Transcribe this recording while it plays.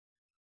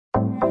The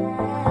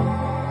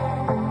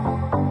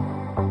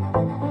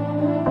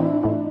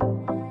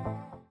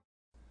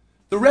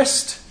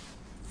rest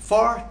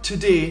for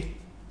today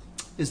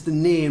is the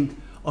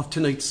name of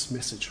tonight's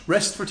message.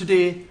 Rest for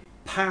today,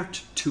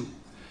 part 2.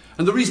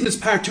 And the reason it's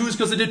part 2 is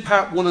because I did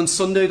part 1 on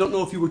Sunday. I don't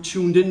know if you were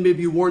tuned in,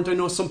 maybe you weren't. I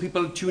know some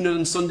people tune in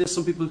on Sunday,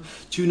 some people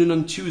tune in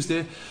on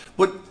Tuesday.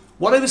 But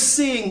what I was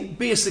saying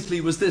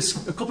basically was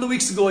this. A couple of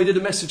weeks ago I did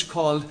a message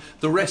called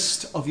The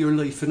Rest of Your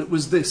Life, and it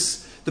was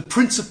this. The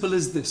principle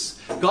is this.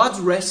 God's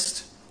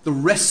rest, the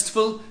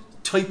restful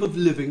type of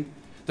living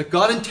that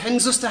God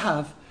intends us to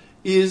have,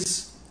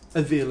 is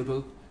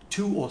available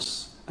to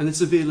us, and it's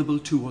available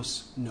to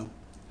us now.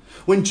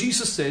 When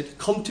Jesus said,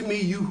 "Come to me,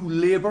 you who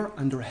labour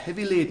and are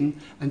heavy laden,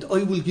 and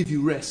I will give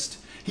you rest,"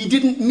 he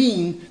didn't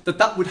mean that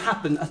that would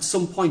happen at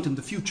some point in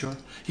the future.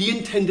 He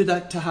intended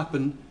that to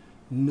happen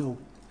now.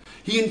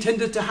 He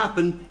intended it to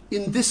happen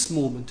in this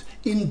moment,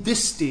 in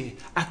this day,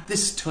 at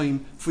this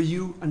time, for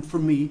you and for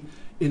me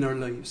in our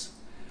lives.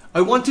 I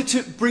wanted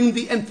to bring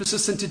the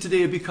emphasis into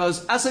today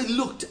because as I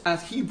looked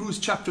at Hebrews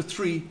chapter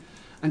 3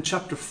 and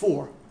chapter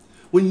 4,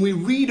 when we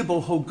read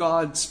about how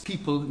God's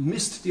people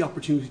missed the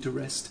opportunity to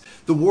rest,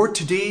 the word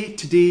today,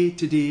 today,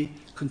 today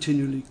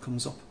continually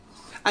comes up.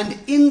 And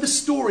in the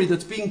story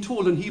that's being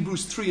told in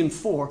Hebrews 3 and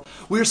 4,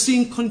 we're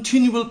seeing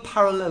continual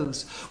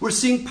parallels. We're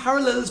seeing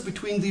parallels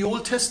between the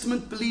Old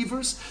Testament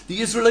believers,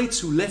 the Israelites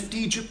who left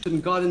Egypt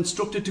and God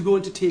instructed to go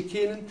and to take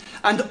Canaan,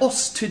 and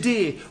us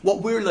today,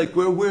 what we're like,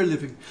 where we're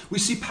living. We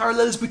see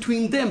parallels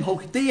between them,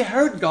 how they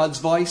heard God's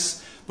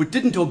voice but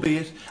didn't obey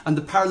it, and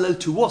the parallel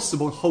to us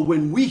about how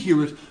when we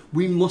hear it,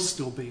 we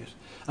must obey it.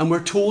 And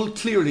we're told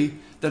clearly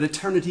that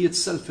eternity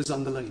itself is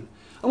on the line.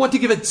 I want to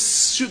give it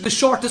the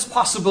shortest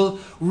possible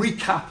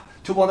recap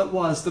to what it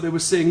was that I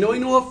was saying. Now, I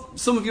know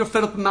some of you are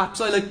fed up with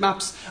maps. I like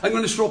maps. I'm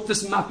going to show up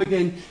this map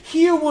again.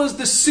 Here was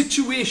the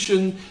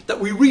situation that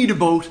we read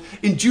about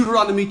in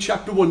Deuteronomy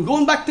chapter 1.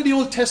 Going back to the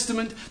Old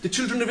Testament, the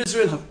children of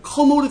Israel have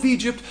come out of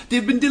Egypt.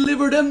 They've been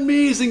delivered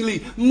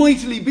amazingly,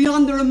 mightily,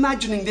 beyond their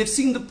imagining. They've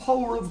seen the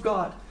power of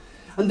God.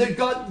 And then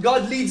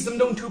God leads them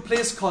down to a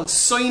place called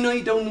Sinai,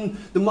 down in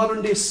the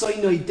modern day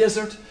Sinai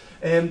desert.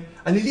 And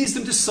he leads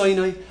them to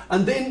Sinai,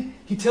 and then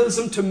he tells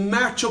them to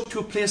march up to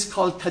a place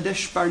called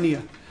Kadesh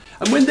Barnea.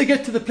 And when they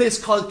get to the place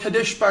called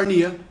Kadesh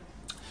Barnea,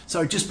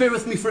 sorry, just bear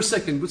with me for a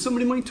second. Would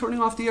somebody mind turning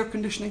off the air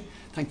conditioning?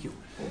 Thank you.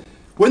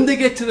 When they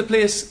get to the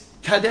place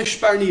Kadesh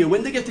Barnea,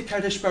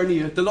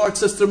 the Lord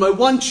says to them, "I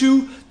want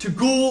you to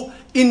go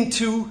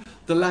into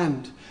the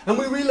land." And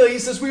we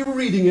realized as we were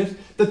reading it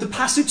that the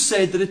passage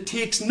said that it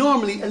takes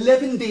normally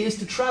 11 days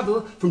to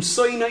travel from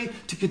Sinai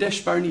to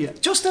Kadesh Barnea.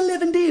 Just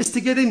 11 days to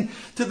get in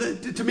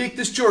to make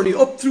this journey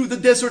up through the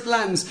desert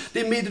lands.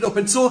 They made it up.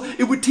 And so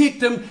it would take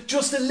them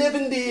just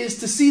 11 days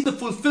to see the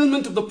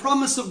fulfillment of the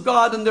promise of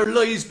God in their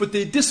lives, but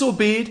they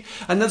disobeyed.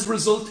 And as a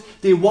result,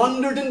 they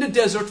wandered in the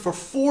desert for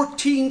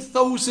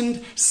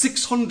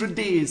 14,600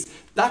 days.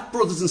 That,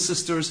 brothers and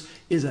sisters,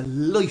 is a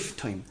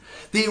lifetime.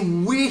 They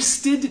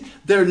wasted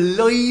their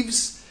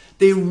lives.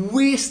 They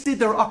wasted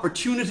their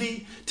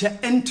opportunity to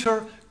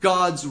enter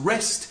God's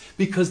rest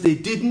because they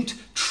didn't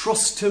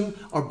trust Him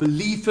or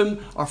believe Him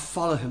or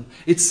follow Him.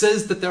 It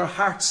says that their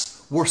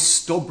hearts were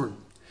stubborn.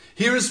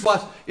 Here's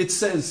what it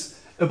says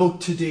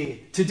about today.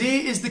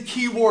 Today is the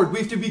key word. We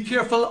have to be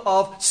careful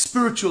of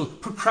spiritual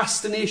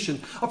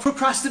procrastination. Or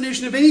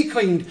procrastination of any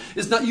kind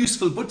is not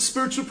useful, but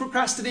spiritual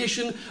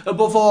procrastination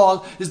above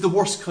all is the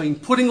worst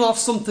kind. Putting off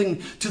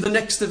something to the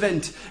next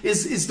event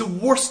is the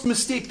worst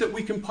mistake that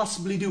we can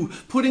possibly do.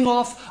 Putting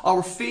off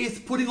our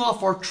faith, putting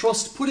off our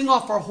trust, putting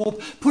off our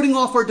hope, putting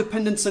off our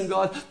dependence on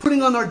God,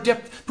 putting off our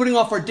depth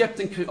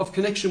of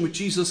connection with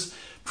Jesus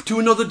to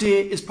another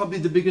day is probably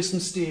the biggest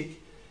mistake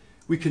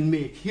we can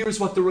make. Here's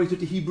what the writer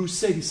to Hebrews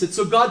said. He said,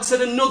 "So God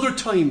set another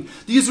time."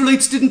 The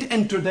Israelites didn't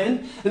enter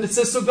then. And it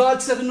says, "So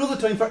God set another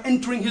time for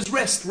entering His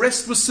rest."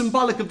 Rest was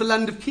symbolic of the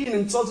land of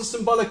Canaan. It's also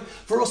symbolic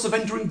for us of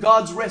entering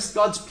God's rest,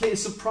 God's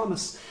place of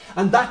promise.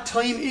 And that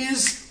time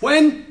is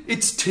when?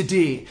 It's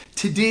today.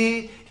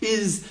 Today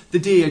is the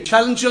day. I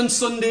challenge you on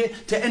Sunday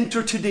to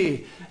enter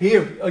today.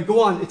 Here, I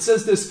go on. It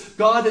says this.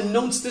 God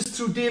announced this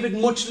through David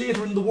much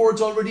later in the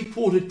words already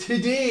quoted.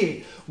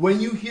 "Today, when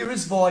you hear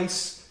His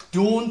voice,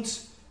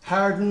 don't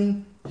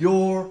harden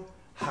your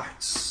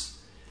hearts."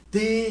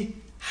 They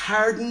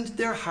hardened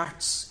their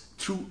hearts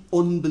through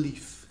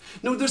unbelief.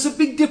 Now, there's a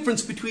big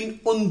difference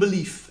between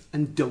unbelief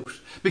and doubt.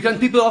 Because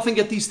people often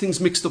get these things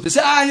mixed up. They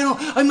say,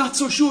 I'm not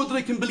so sure that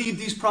I can believe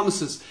these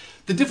promises.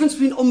 The difference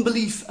between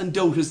unbelief and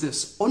doubt is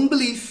this.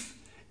 Unbelief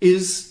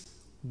is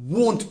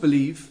won't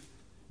believe.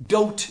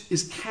 Doubt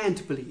is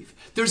can't believe.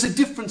 There's a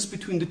difference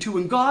between the two,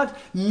 and God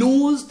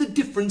knows the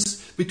difference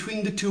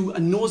between the two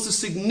and knows the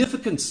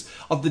significance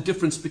of the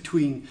difference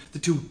between the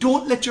two.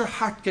 Don't let your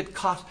heart get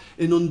caught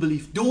in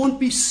unbelief. Don't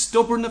be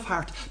stubborn of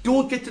heart.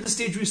 Don't get to the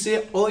stage where you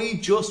say, "I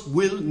just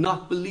will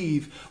not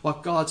believe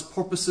what God's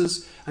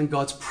purposes and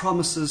God's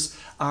promises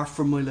are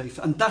for my life.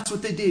 And that's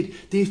what they did.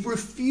 They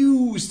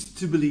refused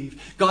to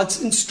believe.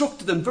 God's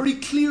instructed them very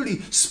clearly,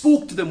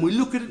 spoke to them. We'll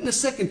look at it in a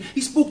second. He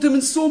spoke to them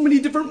in so many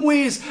different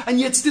ways, and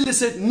yet still they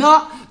said,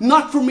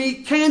 not for me,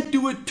 can't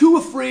do it, too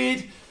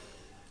afraid.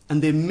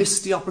 And they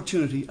missed the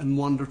opportunity and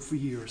wandered for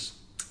years.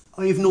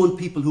 I've known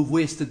people who've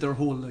wasted their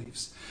whole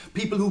lives.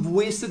 People who've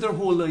wasted their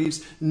whole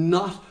lives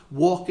not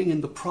walking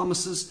in the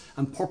promises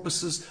and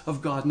purposes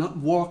of God, not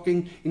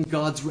walking in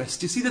God's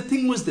rest. You see, the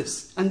thing was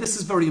this, and this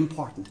is very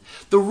important.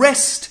 The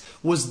rest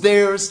was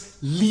theirs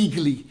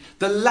legally.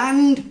 The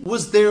land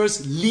was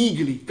theirs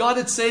legally. God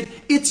had said,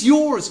 it's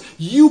yours.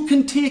 You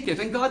can take it.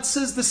 And God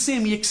says the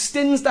same. He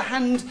extends the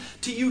hand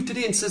to you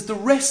today and says, the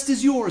rest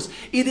is yours.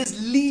 It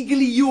is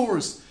legally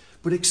yours.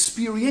 But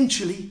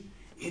experientially,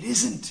 it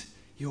isn't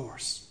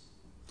yours.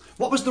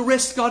 What was the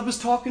rest God was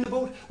talking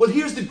about? Well,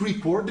 here's the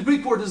Greek word. The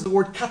Greek word is the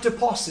word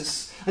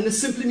kataposis. And it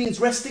simply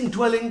means resting,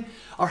 dwelling,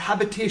 or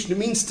habitation. It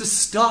means to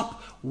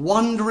stop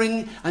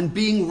wandering and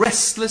being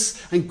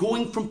restless and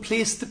going from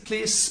place to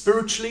place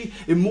spiritually,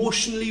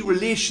 emotionally,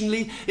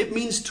 relationally. It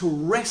means to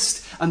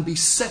rest and be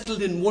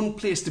settled in one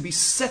place, to be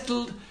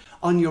settled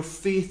on your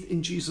faith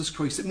in Jesus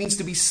Christ. It means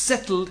to be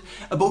settled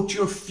about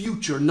your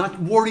future,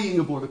 not worrying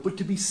about it, but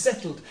to be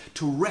settled,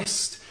 to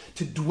rest,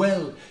 to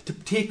dwell, to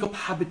take up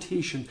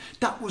habitation.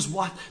 That was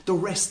what the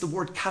rest, the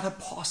word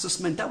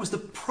kataposis meant. That was the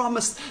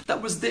promise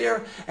that was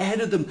there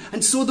ahead of them.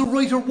 And so the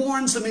writer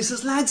warns them. He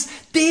says, lads,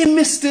 they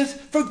missed it.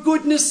 For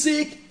goodness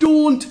sake,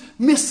 don't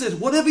miss it.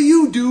 Whatever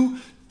you do,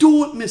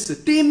 don't miss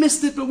it. They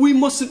missed it, but we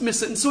mustn't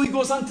miss it. And so he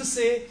goes on to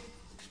say,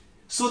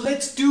 so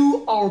let's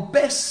do our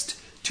best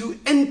to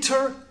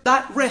enter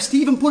that rest.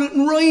 He even put it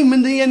in rhyme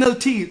in the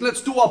NLT.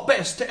 Let's do our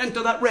best to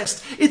enter that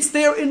rest. It's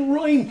there in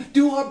rhyme.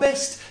 Do our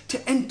best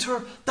to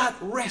enter that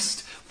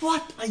rest.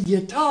 What are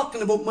you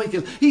talking about,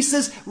 Michael? He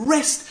says,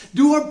 rest.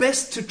 Do our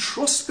best to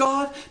trust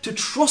God, to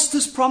trust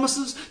His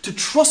promises, to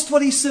trust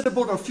what He said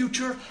about our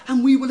future,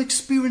 and we will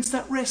experience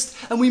that rest.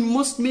 And we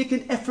must make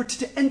an effort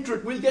to enter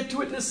it. We'll get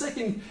to it in a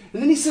second.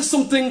 And then he says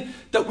something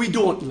that we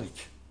don't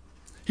like.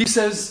 He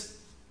says,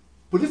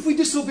 but if we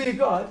disobey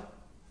God,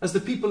 as the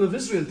people of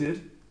Israel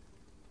did,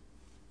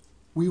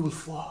 we will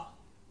fall.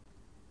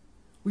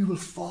 We will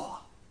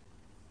fall.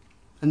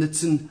 And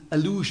it's an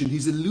allusion.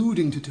 He's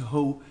alluding to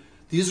how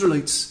the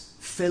Israelites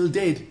fell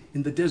dead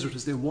in the desert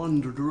as they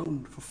wandered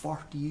around for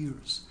 40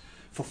 years.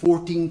 For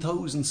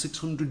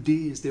 14,600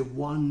 days they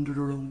wandered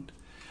around.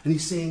 And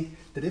he's saying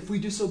that if we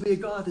disobey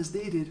God as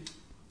they did,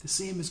 the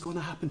same is going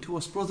to happen to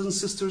us. Brothers and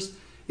sisters,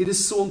 it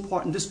is so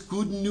important. This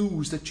good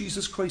news that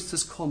Jesus Christ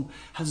has come,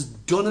 has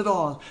done it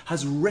all,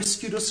 has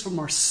rescued us from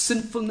our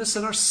sinfulness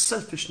and our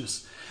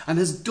selfishness, and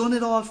has done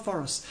it all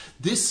for us.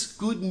 This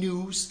good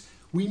news,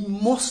 we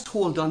must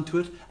hold on to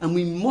it, and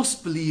we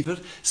must believe it,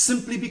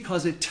 simply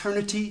because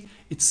eternity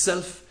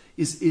itself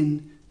is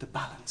in the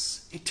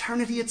balance.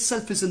 Eternity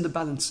itself is in the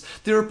balance.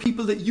 There are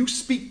people that you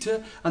speak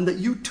to and that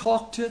you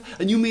talk to,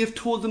 and you may have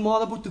told them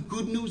all about the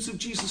good news of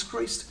Jesus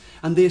Christ,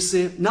 and they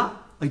say, nah,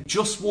 I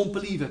just won't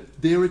believe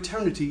it. Their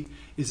eternity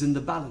is in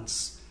the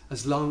balance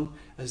as long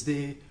as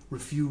they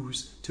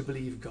refuse to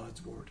believe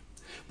God's word.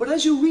 But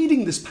as you're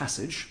reading this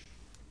passage,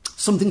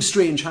 something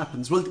strange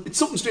happens. Well,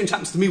 something strange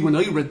happens to me when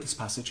I read this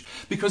passage,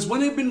 because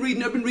when I've been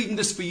reading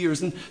this for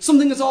years, and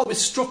something has always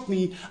struck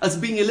me as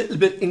being a little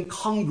bit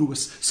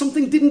incongruous.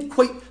 Something didn't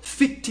quite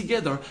fit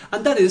together,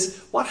 and that is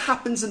what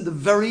happens in the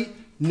very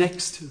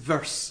next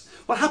verse.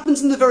 What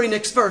happens in the very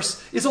next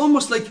verse is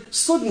almost like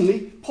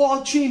suddenly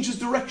Paul changes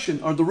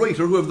direction, or the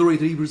writer, whoever the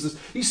writer of Hebrews is,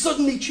 he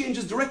suddenly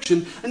changes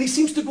direction, and he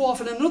seems to go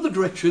off in another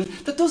direction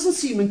that doesn't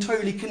seem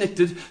entirely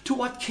connected to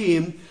what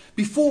came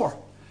before.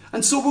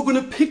 And so we're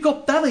going to pick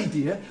up that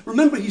idea.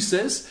 Remember, he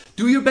says,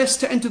 do your best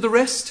to enter the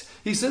rest.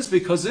 He says,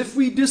 because if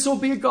we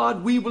disobey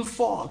God, we will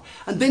fall.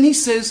 And then he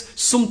says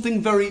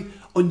something very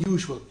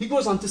unusual. He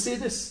goes on to say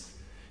this.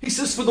 He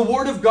says, for the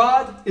word of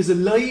God is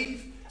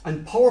alive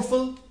and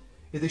powerful.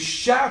 It is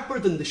sharper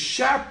than the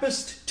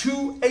sharpest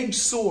two-edged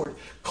sword,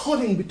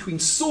 cutting between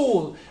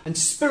soul and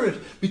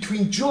spirit,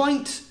 between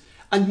joint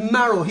and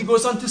marrow. He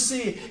goes on to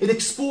say, it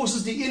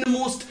exposes the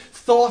innermost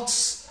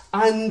thoughts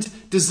and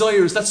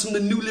desires. That's from the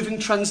New Living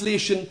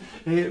Translation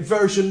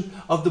version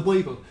of the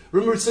Bible.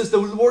 Remember, it says the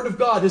word of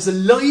God is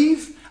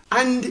alive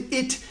and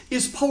it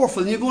is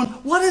powerful. And you're going,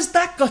 what has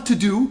that got to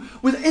do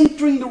with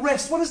entering the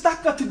rest? What has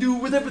that got to do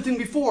with everything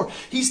before?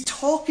 He's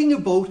talking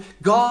about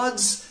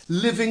God's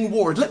living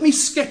word. Let me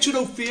sketch it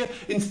out for you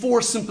in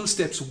 4 simple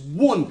steps.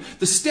 1,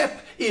 the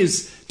step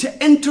is to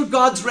enter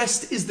God's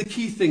rest is the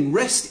key thing.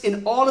 Rest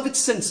in all of its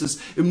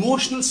senses.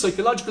 Emotional,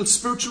 psychological,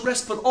 spiritual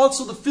rest, but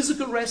also the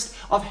physical rest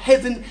of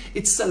heaven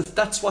itself.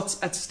 That's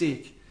what's at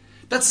stake.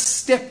 That's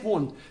step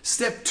 1.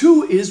 Step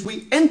 2 is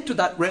we enter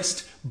that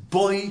rest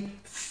by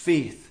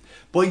faith.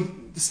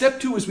 Step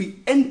 2 is we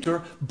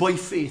enter by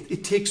faith.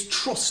 It takes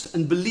trust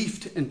and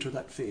belief to enter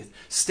that faith.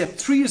 Step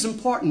 3 is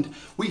important.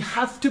 We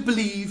have to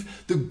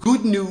believe the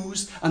good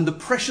news and the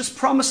precious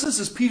promises,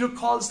 as Peter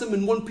calls them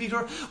in 1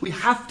 Peter. We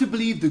have to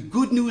believe the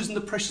good news and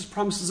the precious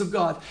promises of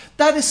God.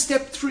 That is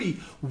step 3.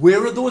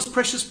 Where are those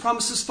precious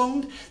promises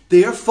found?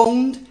 They are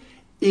found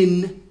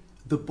in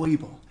the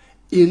Bible,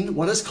 in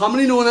what is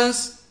commonly known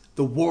as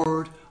the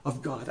Word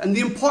of God. And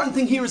the important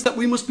thing here is that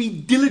we must be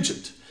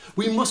diligent.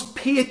 We must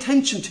pay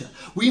attention to,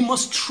 we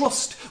must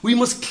trust, we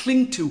must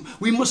cling to,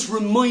 we must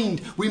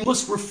remind, we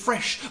must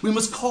refresh, we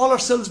must call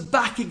ourselves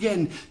back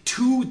again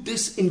to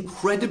this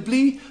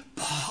incredibly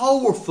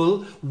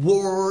powerful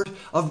Word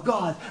of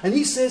God. And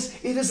he says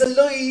it is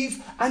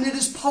alive and it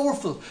is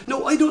powerful.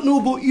 Now, I don't know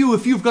about you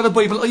if you've got a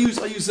Bible. I use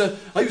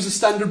a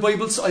standard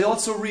Bible. So I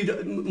also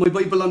read my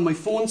Bible on my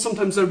phone.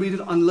 Sometimes I read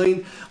it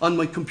online on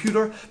my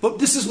computer. But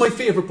this is my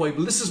favorite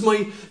Bible. This is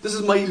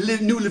my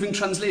New Living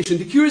Translation.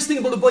 The curious thing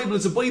about a Bible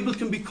is a Bible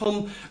can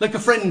become like a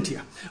friend to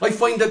you. I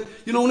find that,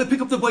 when I pick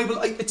up the Bible,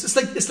 it's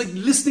like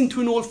listening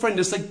to an old friend.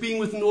 It's like being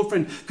with an old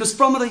friend. Because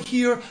from it I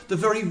hear the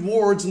very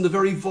words and the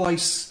very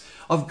voice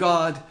of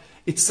God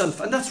itself.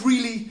 And that's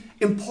really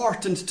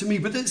important to me.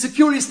 But it's a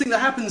curious thing that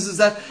happens is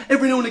that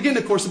every now and again,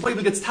 of course, the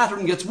Bible gets tattered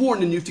and gets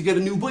worn and you have to get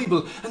a new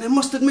Bible. And I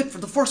must admit, for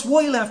the first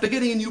while after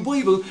getting a new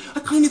Bible, I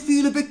kind of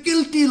feel a bit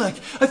guilty. I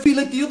feel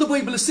like the other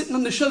Bible is sitting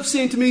on the shelf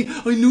saying to me,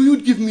 I knew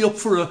you'd give me up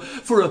for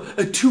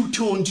a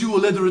two-tone dual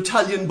leather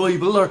Italian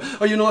Bible. Or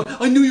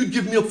I knew you'd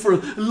give me up for a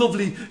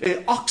lovely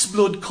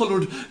oxblood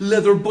coloured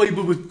leather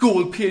Bible with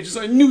gold pages.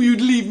 I knew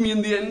you'd leave me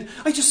in the end.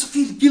 I just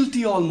feel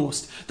guilty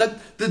almost that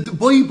the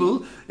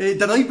Bible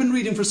that I've been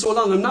reading for so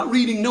long, I'm not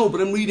reading now, but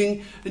I'm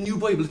reading a new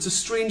Bible. It's a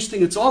strange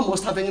thing. It's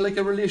almost having like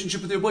a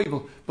relationship with your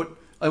Bible. But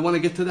I want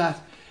to get to that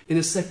in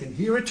a second.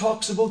 Here it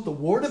talks about the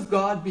Word of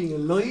God being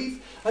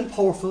alive and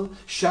powerful,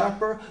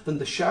 sharper than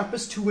the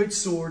sharpest two-edged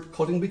sword,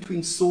 cutting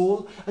between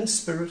soul and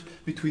spirit,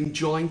 between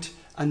joint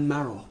and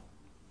marrow.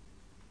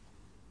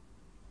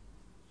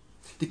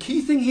 The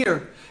key thing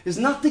here is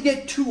not to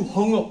get too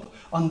hung up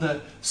on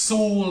the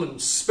soul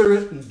and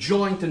spirit and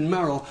joint and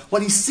marrow.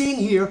 What he's saying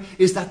here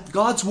is that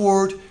God's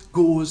Word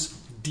goes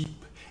deep.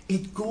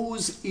 It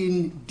goes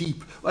in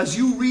deep. As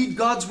you read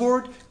God's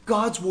Word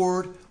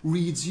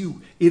reads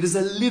you. It is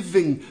a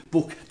living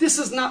book. This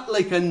is not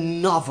like a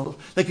novel,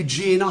 like a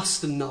Jane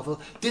Austen novel.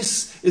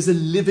 This is a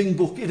living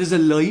book. It is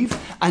alive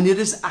and it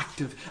is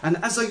active. And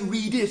as I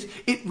read it,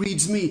 it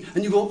reads me.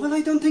 And you go, well,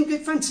 I don't think I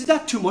fancy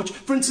that too much.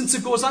 For instance,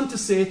 it goes on to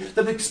say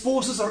that it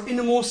exposes our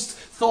innermost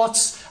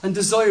thoughts and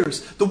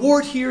desires. The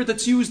word here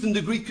that's used in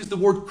the Greek is the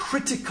word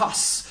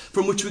kritikos,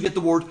 from which we get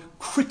the word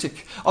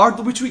critic, or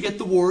which we get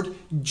the word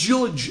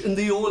judge. In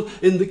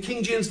the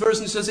King James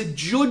Version, it says it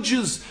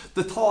judges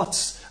the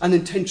thoughts and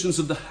intentions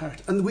of the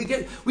heart. And we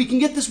can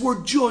get this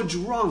word judge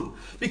wrong.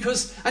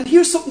 And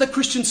here's something that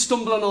Christians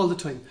stumble on all the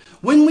time.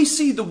 When we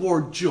see the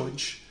word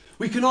judge,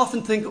 we can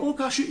often think, oh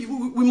gosh, we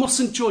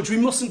mustn't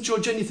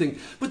judge anything.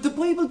 But the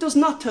Bible does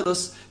not tell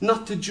us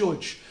not to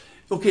judge.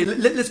 Okay,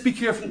 let's be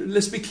clear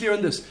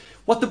on this.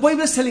 What the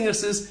Bible is telling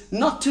us is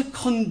not to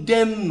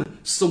condemn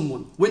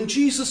someone. When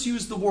Jesus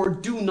used the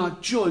word do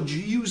not judge,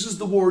 he uses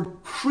the word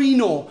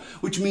krino,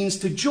 which means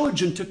to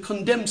judge and to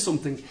condemn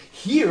something.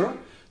 Here,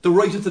 the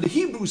writer to the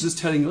Hebrews is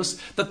telling us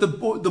that the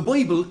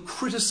Bible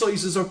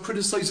criticizes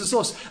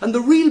us. And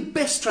the real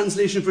best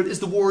translation for it is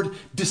the word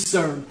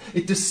discern.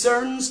 It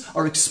discerns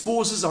or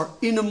exposes our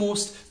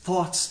innermost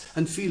thoughts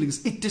and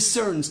feelings. It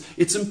discerns.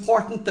 It's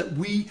important that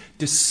we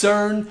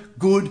discern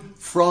good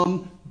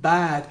from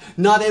bad.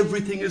 Not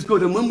everything is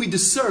good. And when we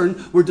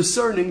discern, we're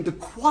discerning the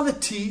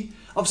quality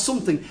of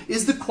something.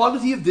 Is the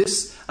quality of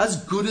this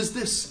as good as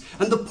this?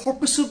 And the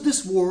purpose of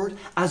this word,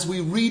 as we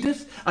read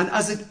it and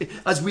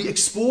as we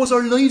expose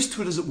our lives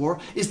to it, as it were,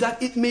 is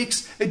that it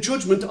makes a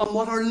judgment on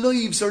what our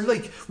lives are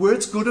like, where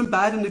it's good and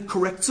bad, and it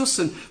corrects us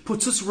and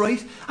puts us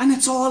right, and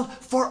it's all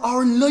for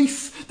our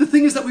life. The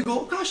thing is that we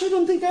go, gosh, I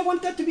don't think I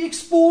want that to be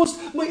exposed.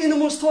 My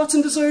innermost thoughts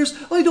and desires,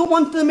 I don't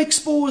want them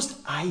exposed.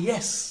 Ah,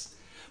 yes,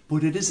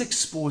 but it is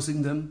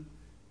exposing them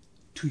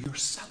to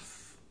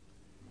yourself.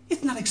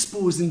 It's not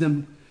exposing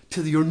them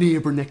to your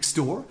neighbour next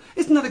door.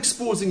 It's not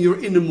exposing your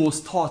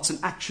innermost thoughts and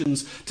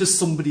actions to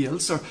somebody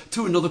else or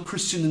to another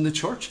Christian in the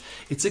church.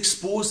 It's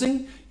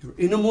exposing your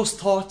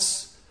innermost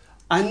thoughts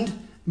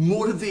and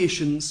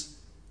motivations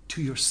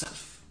to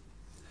yourself.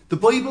 The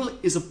Bible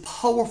is a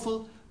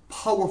powerful,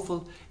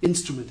 powerful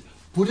instrument,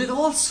 but it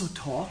also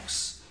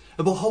talks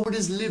about how it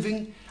is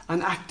living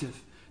and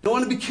active. Now, I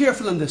want to be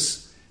careful on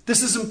this.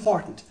 This is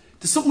important.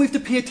 There's something we have to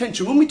pay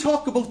attention. When we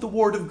talk about the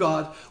Word of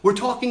God, we're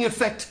talking in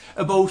effect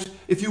about,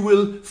 if you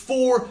will,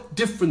 4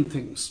 different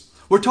things.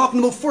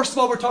 First of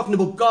all, we're talking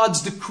about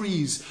God's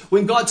decrees.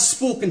 When God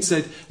spoke and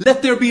said,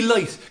 let there be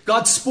light,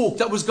 God spoke.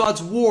 That was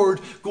God's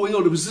word going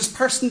out. It was this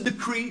personal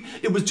decree.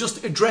 It was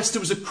just addressed. It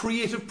was a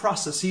creative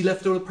process. He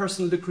left out a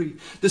personal decree.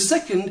 The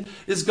second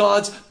is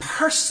God's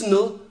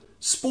personal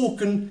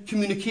spoken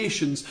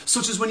communications,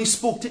 such as when he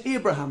spoke to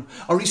Abraham,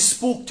 or he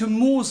spoke to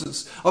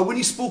Moses, or when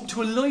he spoke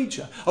to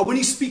Elijah, or when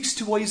he speaks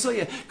to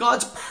Isaiah.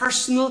 God's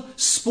personal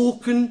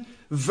spoken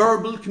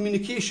verbal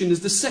communication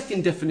is the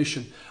second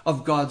definition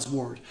of God's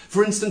word.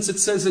 For instance, it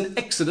says in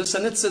Exodus,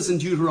 and it says in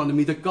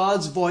Deuteronomy, that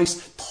God's voice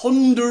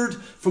thundered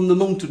from the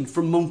mountain,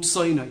 from Mount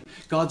Sinai.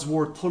 God's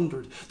word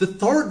thundered. The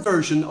third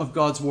version of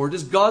God's word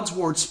is God's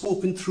word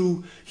spoken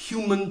through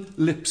human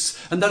lips.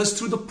 And that is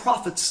through the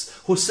prophets,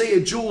 Hosea,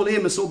 Joel,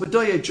 Amos,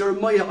 Obadiah,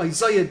 Jeremiah,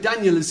 Isaiah,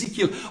 Daniel,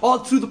 Ezekiel. All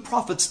through the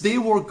prophets, they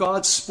were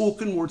God's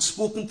spoken word,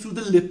 spoken through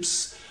the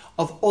lips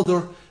of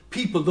other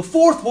people. The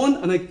fourth one,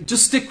 and I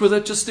just stick with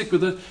it.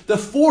 The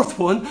fourth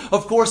one,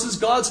 of course, is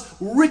God's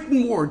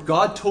written word.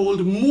 God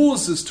told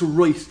Moses to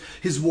write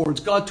his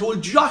words. God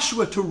told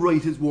Joshua to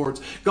write his words.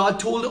 God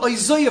told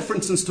Isaiah, for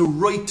instance, to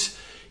write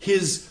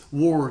his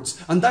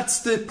words. And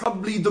that's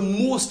probably the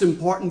most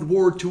important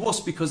word to us,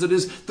 because it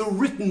is the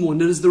written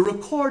one, it is the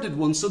recorded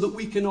one, so that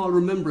we can all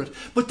remember it.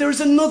 But there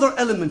is another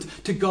element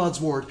to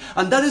God's word,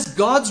 and that is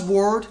God's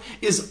word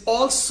is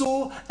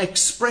also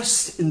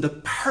expressed in the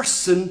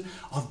person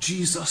of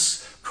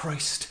Jesus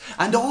Christ.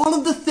 And all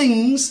of the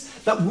things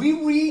that we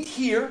read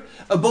here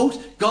about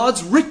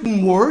God's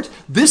written word,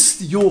 this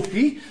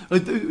theophany,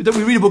 that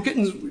we read about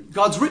getting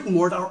God's written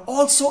word, are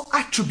also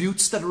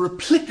attributes that are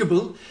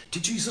applicable to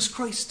Jesus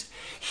Christ.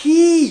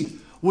 He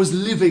was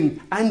living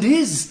and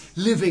is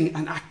living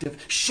and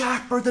active,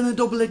 sharper than a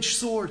double-edged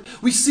sword.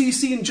 We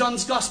see in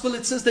John's Gospel,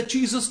 it says that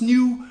Jesus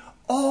knew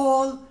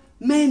all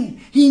men.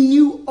 He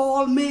knew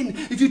all men.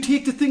 If you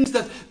take the things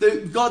that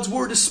God's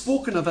word is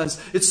spoken of as,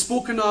 it's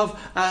spoken of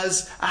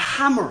as a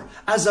hammer,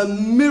 as a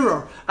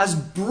mirror, as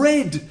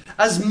bread,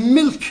 as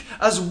milk,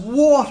 as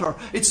water.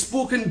 It's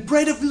spoken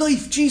bread of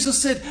life.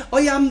 Jesus said,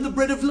 I am the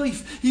bread of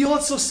life. He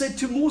also said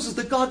to Moses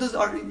that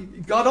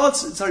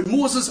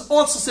Moses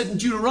also said in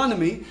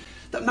Deuteronomy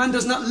that man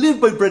does not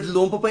live by bread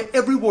alone, but by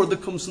every word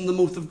that comes from the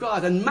mouth of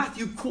God. And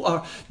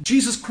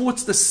Jesus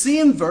quotes the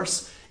same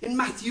verse in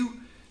Matthew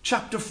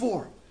chapter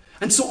 4.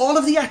 And so all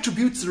of the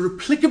attributes that are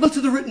applicable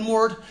to the written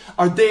word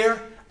are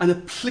there and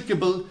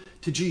applicable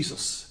to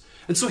Jesus.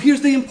 And so here's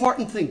the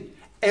important thing.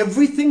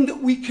 Everything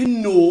that we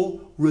can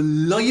know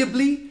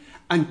reliably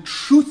and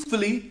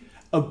truthfully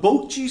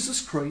about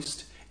Jesus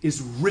Christ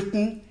is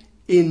written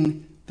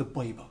in the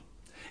Bible.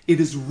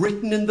 It is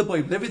written in the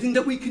Bible. Everything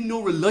that we can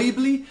know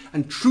reliably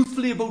and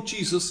truthfully about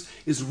Jesus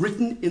is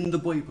written in the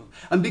Bible.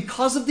 And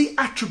because of the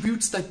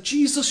attributes that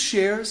Jesus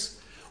shares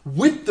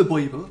with the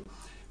Bible,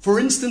 for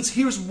instance,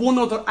 here's one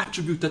other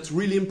attribute that's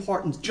really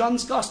important.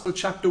 John's Gospel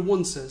chapter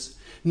 1 says,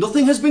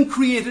 nothing has been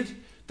created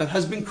that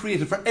has been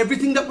created. For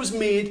everything that was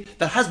made,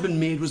 that has been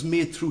made, was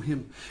made through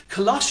him.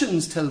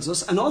 Colossians tells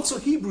us, and also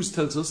Hebrews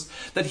tells us,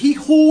 that he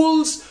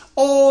holds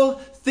all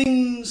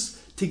things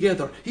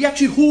together. He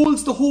actually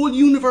holds the whole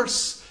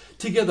universe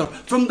together.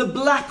 From the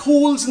black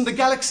holes in the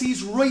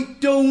galaxies right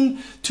down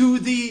to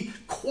the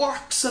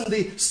quarks and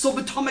the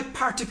subatomic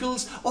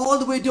particles, all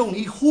the way down.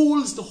 He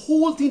holds the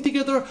whole thing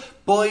together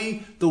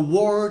by the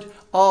word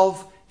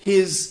of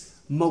his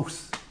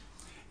mouth.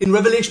 In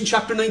Revelation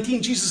chapter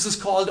 19, Jesus is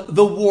called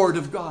the Word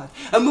of God.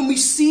 And when we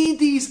see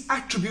these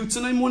attributes,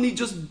 and I'm only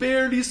just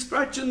barely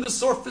scratching the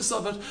surface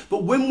of it,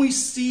 but when we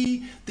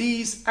see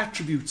these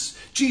attributes,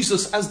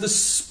 Jesus as the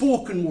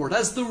spoken word,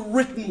 as the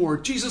written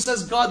word, Jesus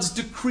as God's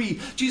decree,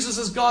 Jesus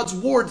as God's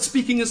word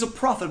speaking as a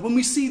prophet, when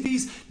we see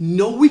these,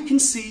 now we can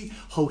see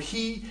how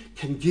he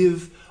can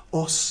give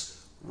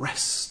us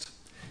rest.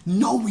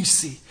 Now we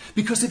see.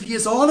 Because if he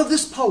has all of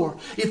this power,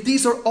 if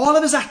these are all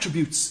of his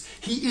attributes,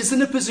 he is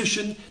in a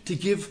position to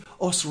give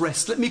us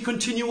rest. Let me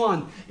continue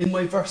on in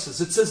my verses.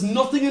 It says,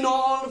 nothing in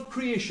all of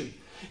creation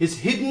is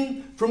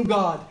hidden from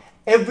God.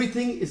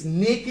 Everything is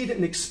naked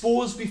and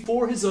exposed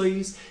before his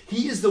eyes.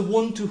 He is the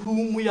one to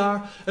whom we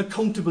are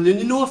accountable. And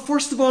you know,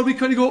 first of all, we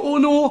kind of go, oh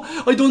no,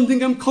 I don't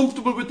think I'm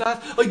comfortable with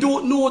that. I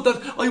don't know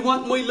that I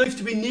want my life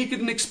to be naked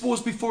and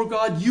exposed before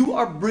God. You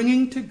are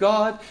bringing to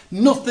God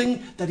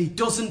nothing that he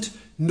doesn't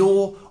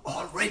know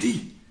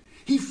already.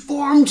 He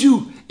formed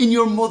you in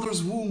your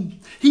mother's womb.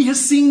 He has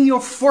seen your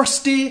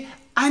first day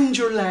and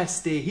your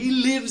last day. He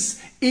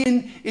lives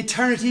in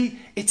eternity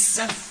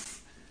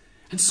itself.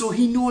 And so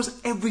he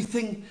knows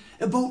everything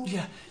about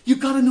you. You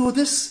got to know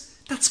this.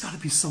 That's got to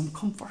be some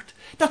comfort.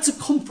 That's a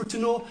comfort to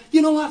know,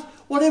 you know what?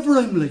 Whatever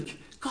I'm like,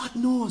 God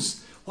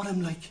knows what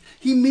I'm like.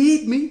 He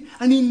made me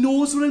and he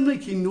knows what I'm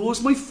like. He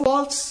knows my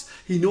faults.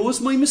 He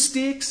knows my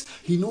mistakes.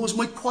 He knows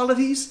my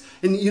qualities.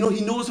 And you know,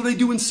 he knows what I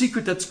do in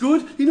secret that's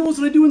good. He knows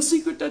what I do in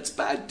secret that's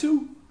bad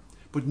too.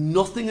 But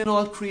nothing in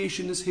all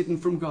creation is hidden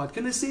from God.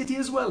 Can I say to you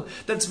as well,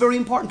 that it's very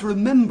important to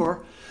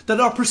remember that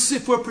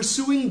if we're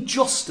pursuing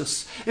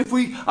justice, if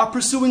we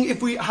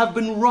have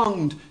been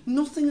wronged,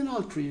 nothing in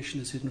all creation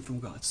is hidden from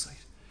God's sight.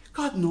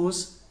 God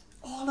knows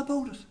all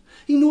about it.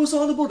 He knows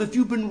all about it. If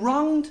you've been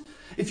wronged,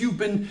 if you've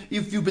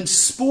been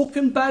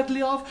spoken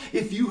badly of,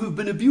 if you have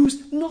been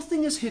abused,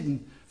 nothing is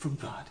hidden from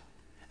God.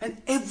 And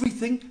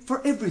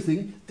for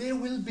everything, there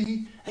will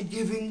be a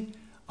giving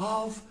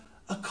of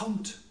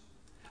account.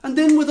 And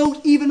then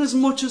without even as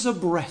much as a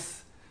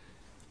breath,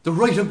 the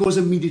writer goes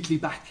immediately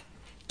back,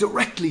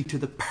 directly to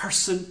the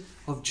person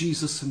of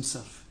Jesus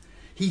himself.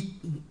 He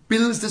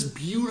builds this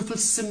beautiful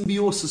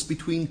symbiosis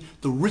between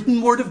the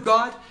written word of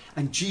God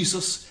and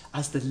Jesus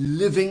as the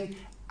living,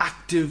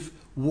 active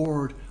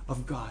word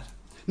of God.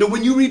 Now,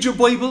 when you read your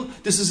Bible,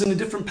 this is in a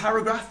different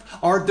paragraph,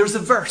 or there's a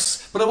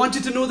verse. But I want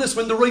you to know this,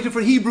 when the writer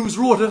for Hebrews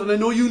wrote it, and I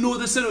know you know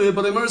this anyway,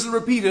 but I might as well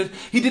repeat it,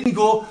 he didn't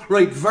go,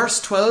 right, verse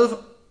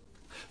 12,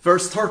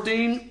 verse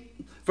 13,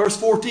 verse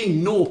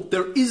 14. No,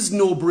 there is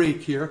no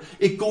break here.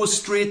 It goes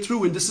straight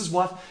through, and this is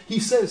what he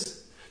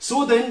says.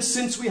 So then,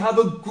 since we have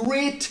a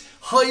great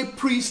high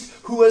priest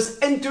who has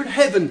entered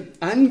heaven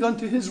and gone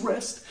to his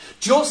rest,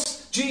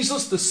 just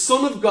Jesus, the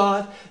Son of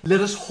God,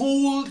 let us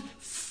hold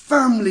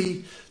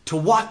firmly to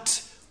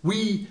what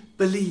we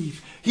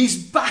believe.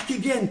 He's back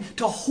again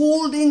to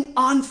holding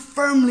on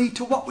firmly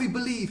to what we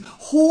believe.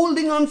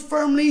 Holding on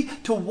firmly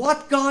to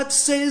what God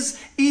says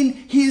in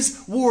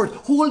his word.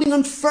 Holding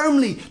on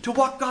firmly to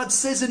what God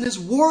says in his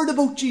word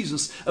about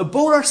Jesus,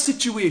 about our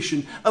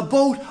situation,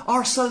 about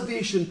our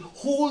salvation.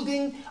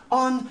 Holding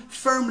on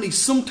firmly.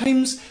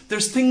 Sometimes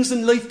there's things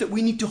in life that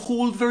we need to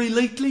hold very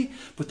lightly,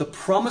 but the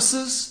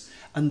promises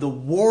and the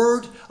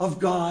word of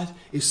God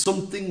is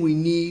something we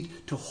need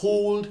to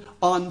hold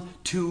on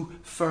to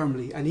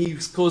firmly. And he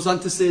goes on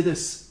to say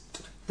this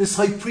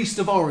high priest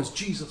of ours,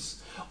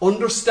 Jesus,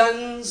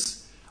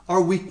 understands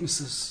our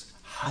weaknesses.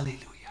 Hallelujah.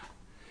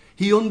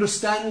 He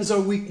understands our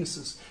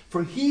weaknesses,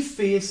 for he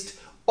faced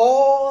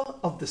all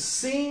of the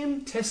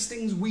same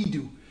testings we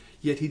do,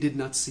 yet he did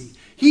not see.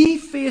 He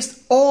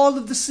faced all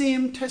of the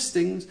same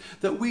testings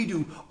that we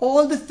do.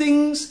 All the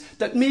things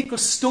that make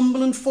us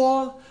stumble and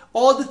fall,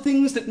 all the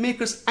things that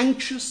make us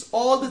anxious,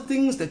 all the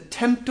things that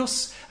tempt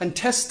us and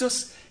test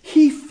us,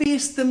 he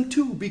faced them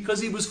too, because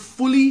he was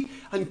fully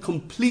and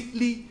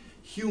completely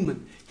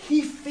human.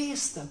 He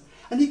faced them,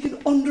 and he can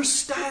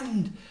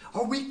understand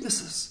our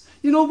weaknesses.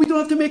 You know, we don't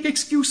have to make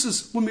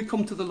excuses when we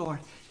come to the Lord.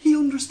 He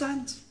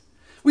understands.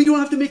 We don't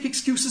have to make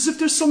excuses. If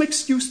there's some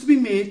excuse to be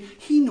made,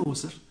 he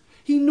knows it.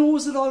 He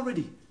knows it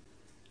already.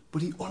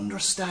 But he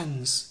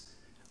understands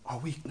our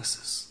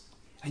weaknesses,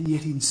 and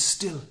yet he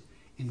still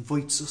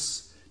invites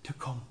us to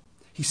come.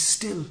 He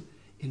still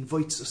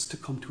invites us to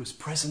come to his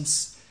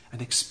presence and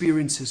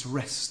experience his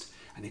rest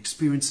and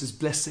experience his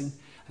blessing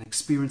and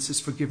experience his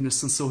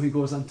forgiveness. And so he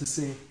goes on to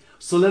say,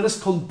 so let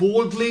us come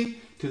boldly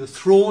to the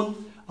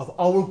throne of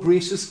our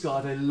gracious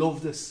God. I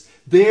love this.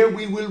 There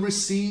we will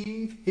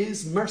receive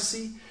his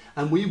mercy,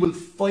 and we will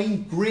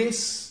find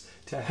grace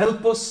to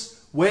help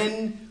us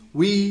when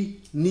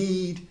we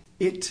need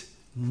it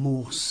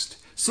most.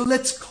 So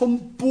let's come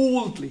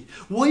boldly.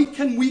 Why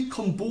can we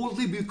come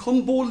boldly? We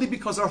come boldly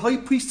because our high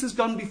priest has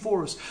gone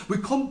before us. We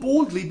come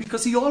boldly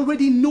because he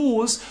already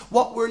knows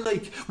what we're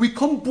like. We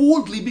come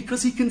boldly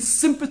because he can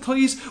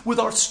sympathize with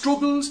our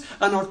struggles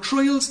and our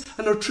trials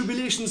and our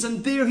tribulations.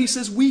 And there he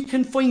says we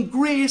can find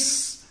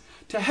grace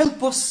to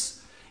help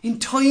us in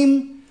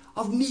time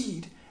of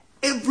need.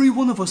 Every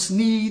one of us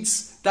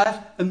needs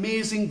that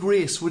amazing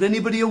grace. Would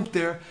anybody out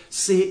there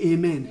say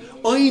amen?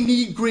 I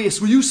need grace.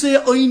 Will you say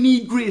I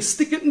need grace?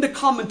 Stick it in the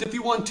comment if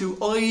you want to.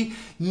 I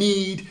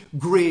need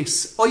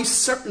grace. I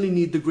certainly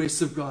need the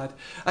grace of God.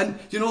 And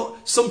you know,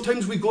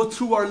 sometimes we go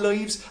through our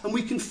lives and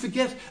we can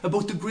forget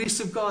about the grace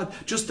of God,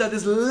 just that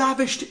is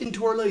lavished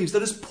into our lives,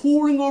 that is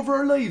pouring over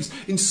our lives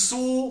in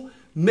so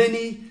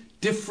many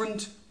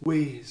different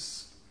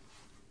ways.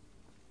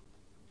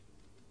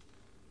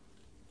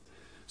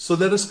 So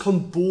let us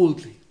come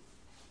boldly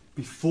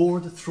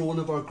before the throne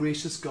of our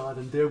gracious God,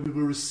 and there we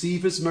will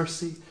receive his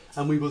mercy,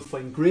 and we will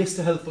find grace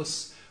to help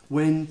us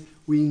when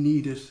we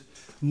need it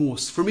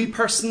most. For me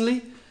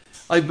personally,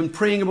 I've been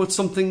praying about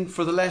something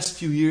for the last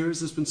few years.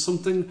 There's been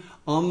something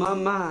on my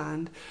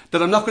mind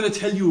that I'm not going to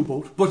tell you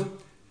about,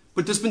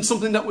 but there's been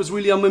something that was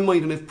really on my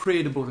mind, and I've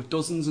prayed about it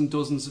dozens and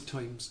dozens of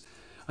times.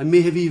 I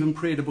may have even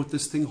prayed about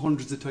this thing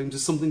hundreds of times.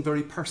 It's something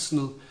very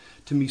personal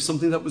to me,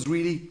 something that was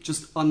really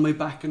just on my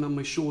back and on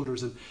my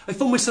shoulders. And I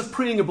found myself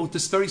praying about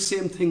this very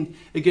same thing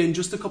again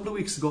just a couple of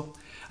weeks ago.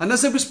 And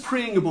as I was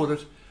praying about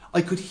it,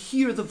 I could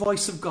hear the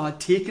voice of God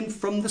taken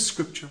from the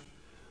scripture,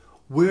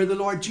 where the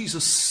Lord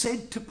Jesus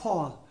said to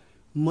Paul,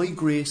 my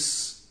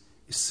grace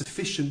is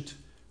sufficient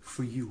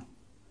for you.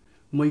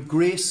 My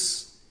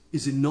grace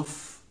is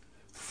enough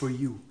for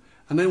you.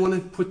 And I want to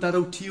put that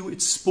out to you.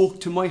 It spoke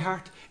to my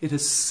heart. It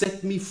has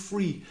set me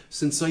free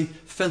since I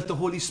felt the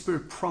Holy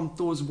Spirit prompt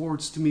those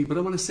words to me. But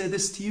I want to say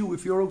this to you,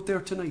 if you're out there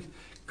tonight.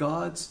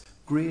 God's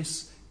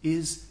grace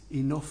is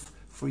enough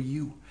for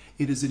you.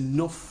 It is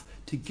enough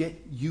to get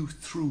you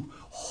through.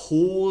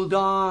 Hold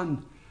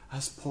on,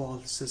 as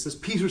Paul says, as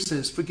Peter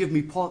says, forgive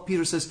me,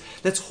 Peter says,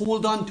 let's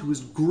hold on to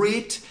his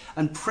great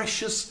and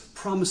precious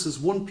promises.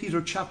 1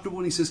 Peter chapter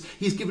 1, he says,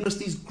 he's given us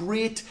these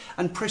great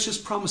and precious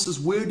promises.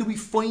 Where do we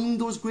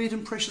find those great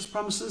and precious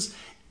promises?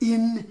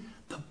 In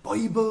the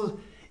Bible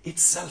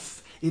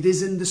itself. It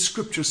is in the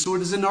scripture. So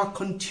it is in our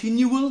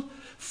continual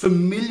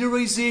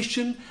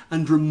familiarization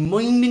and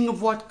reminding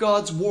of what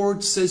God's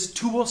word says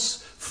to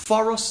us,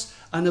 for us,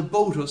 and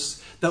about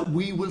us, that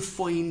we will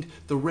find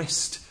the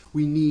rest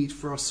we need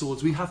for our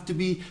souls. We have to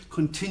be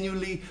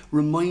continually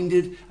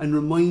reminded and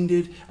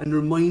reminded and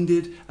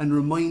reminded and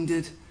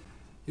reminded.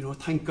 You know,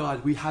 thank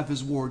God we have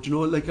His Word. You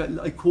know, like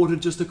I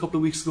quoted just a couple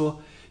of weeks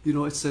ago, you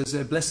know, it says,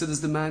 blessed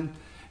is the man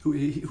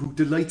who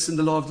delights in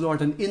the law of the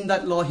Lord, and in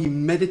that law he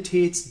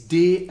meditates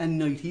day and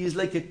night. He is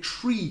like a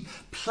tree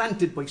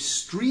planted by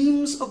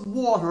streams of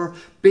water,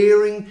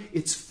 bearing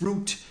its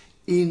fruit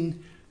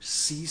in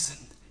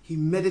season. He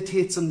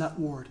meditates on that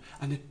word,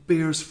 and it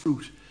bears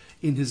fruit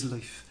in his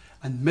life.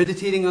 And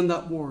meditating on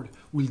that word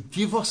will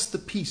give us the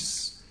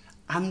peace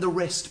and the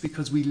rest,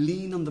 because we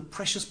lean on the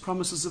precious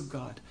promises of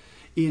God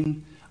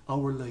in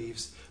our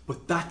lives.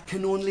 But that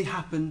can only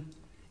happen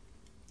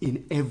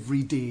in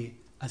every day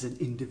as an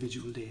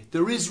individual day.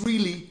 There is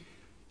really,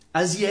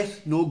 as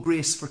yet, no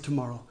grace for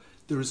tomorrow.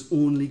 There is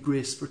only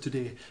grace for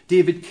today.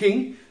 David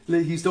King,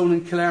 he's down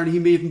in Killarney, he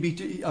may even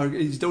be, or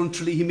he's down in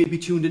Tralee, he may be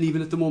tuned in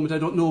even at the moment, I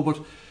don't know, but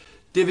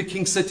David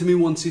King said to me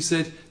once, he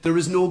said, there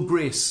is no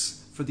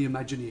grace for the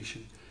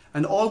imagination.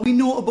 And all we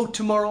know about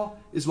tomorrow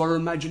is what our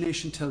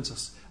imagination tells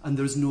us, and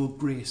there's no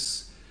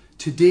grace.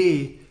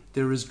 Today,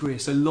 there is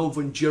grace. I love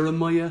when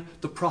Jeremiah,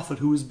 the prophet,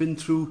 who has been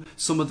through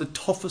some of the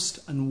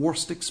toughest and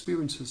worst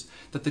experiences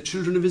that the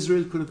children of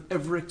Israel could have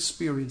ever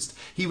experienced.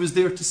 He was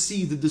there to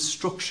see the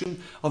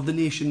destruction of the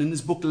nation in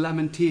his book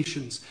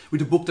Lamentations,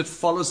 with a book that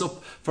follows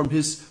up from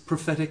his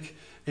prophetic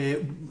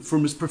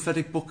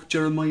book,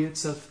 Jeremiah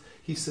itself.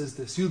 He says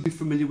this. You'll be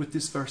familiar with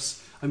this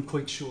verse, I'm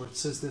quite sure. It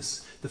says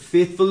this: the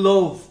faithful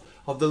love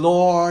of the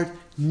Lord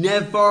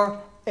never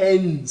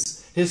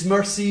ends. His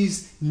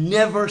mercies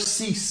never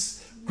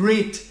cease.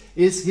 Great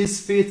is His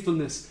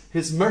faithfulness.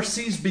 His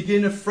mercies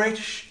begin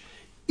afresh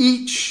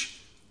each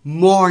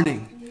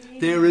morning.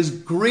 There is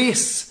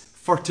grace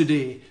for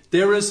today.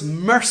 There is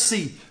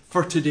mercy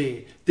for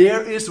today.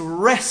 There is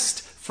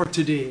rest for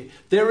today.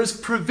 There is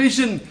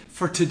provision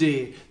for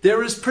today.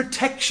 There is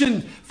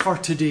protection for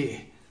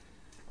today.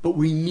 But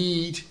we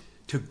need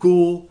to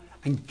go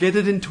and get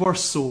it into our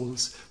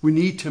souls. We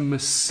need to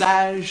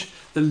massage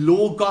the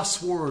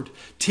Logos word,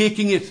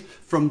 taking it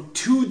from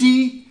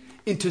 2D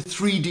into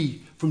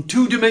 3D. From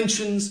 2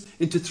 dimensions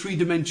into 3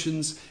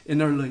 dimensions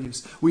in our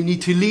lives. We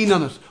need to lean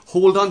on it,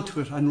 hold on to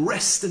it, and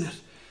rest in it,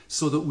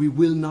 so that we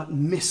will not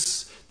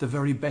miss the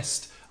very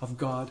best of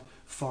God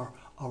for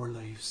our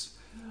lives.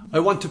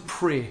 I want to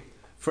pray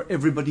for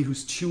everybody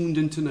who's tuned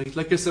in tonight.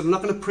 Like I said, I'm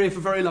not going to pray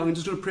for very long. I'm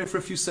just going to pray for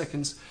a few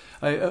seconds.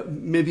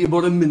 Maybe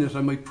about a minute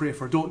I might pray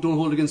for. Don't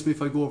hold against me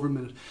if I go over a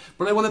minute.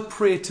 But I want to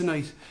pray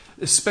tonight,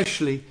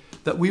 especially,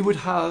 that we would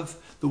have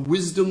the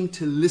wisdom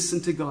to listen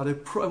to God.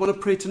 I want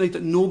to pray tonight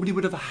that nobody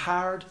would have a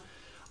hard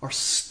or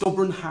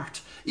stubborn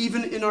heart,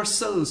 even in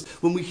ourselves,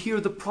 when we hear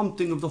the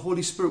prompting of the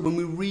Holy Spirit, when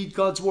we read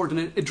God's word and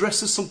it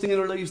addresses something in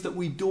our lives that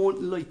we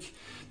don't like,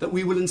 that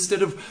we will,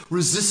 instead of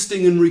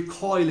resisting and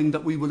recoiling,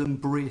 that we will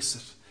embrace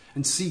it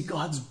and see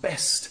God's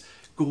best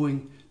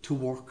going to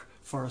work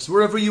for us.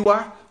 Wherever you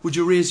are, would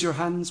you raise your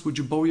hands? Would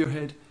you bow your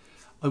head?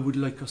 I would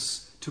like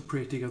us to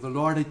pray together.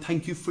 Lord, I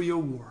thank you for your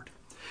word.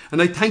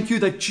 And I thank you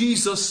that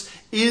Jesus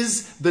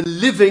is the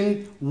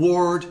living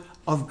Word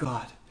of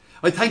God.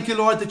 I thank you,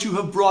 Lord, that you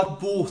have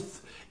brought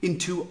both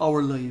into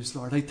our lives,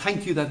 Lord. I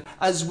thank you that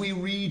as we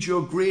read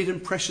your great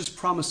and precious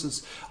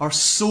promises, our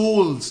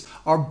souls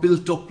are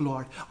built up,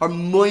 Lord. Our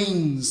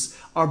minds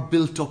are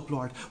built up,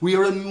 Lord. We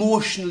are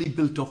emotionally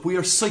built up. We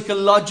are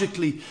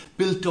psychologically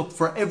built up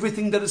for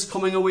everything that is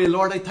coming away.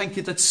 Lord, I thank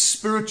you that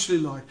spiritually,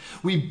 Lord,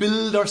 we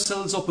build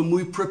ourselves up and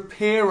we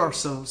prepare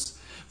ourselves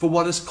for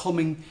what is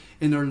coming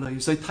in our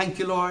lives. I thank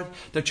you, Lord,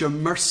 that your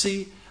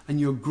mercy and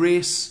your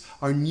grace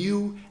are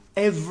new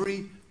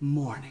every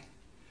morning.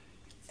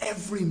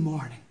 Every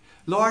morning.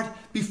 Lord,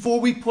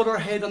 before we put our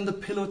head on the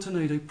pillow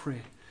tonight, I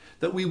pray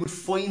that we would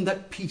find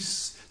that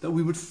peace, that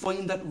we would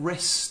find that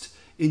rest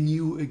in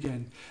you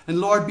again. And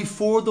Lord,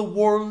 before the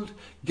world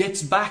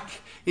gets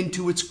back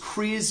into its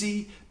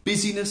crazy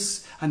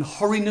busyness and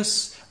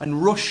hurriness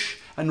and rush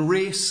and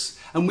race,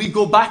 and we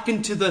go back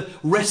into the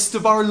rest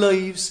of our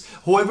lives,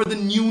 however the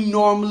new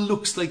normal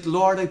looks like,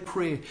 Lord, I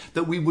pray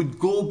that we would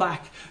go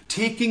back,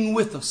 taking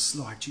with us,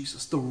 Lord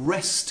Jesus, the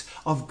rest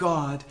of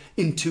God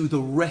into the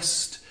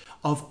rest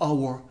of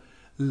our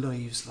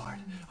lives, Lord.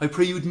 I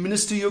pray you would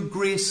minister your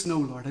grace now,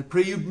 Lord. I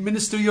pray you would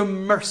minister your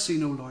mercy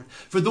now, Lord.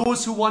 For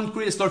those who want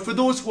grace, Lord, for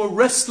those who are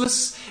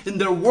restless in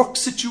their work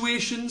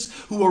situations,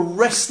 who are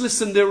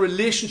restless in their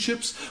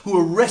relationships, who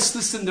are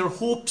restless in their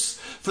hopes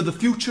for the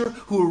future,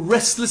 who are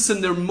restless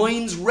in their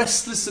minds,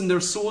 restless in their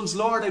souls,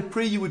 Lord, I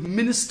pray you would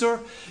minister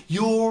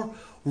your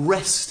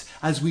rest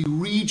as we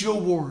read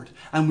your word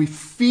and we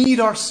feed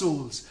our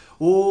souls.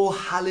 Oh,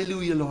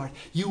 hallelujah, Lord.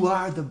 You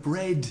are the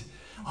bread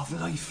of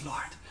life,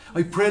 Lord.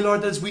 I pray,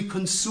 Lord, as we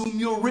consume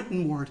your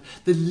written word,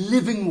 the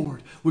living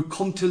word would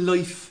come to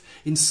life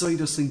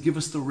inside us and give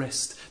us the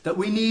rest that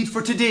we need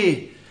for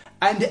today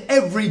and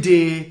every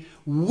day.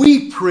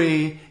 We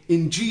pray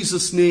in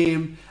Jesus'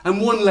 name.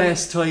 And one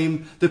last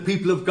time, the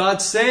people of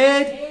God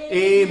said,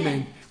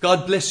 Amen.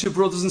 God bless you,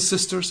 brothers and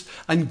sisters,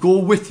 and go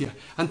with you.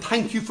 And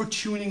thank you for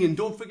tuning in.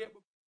 Don't forget...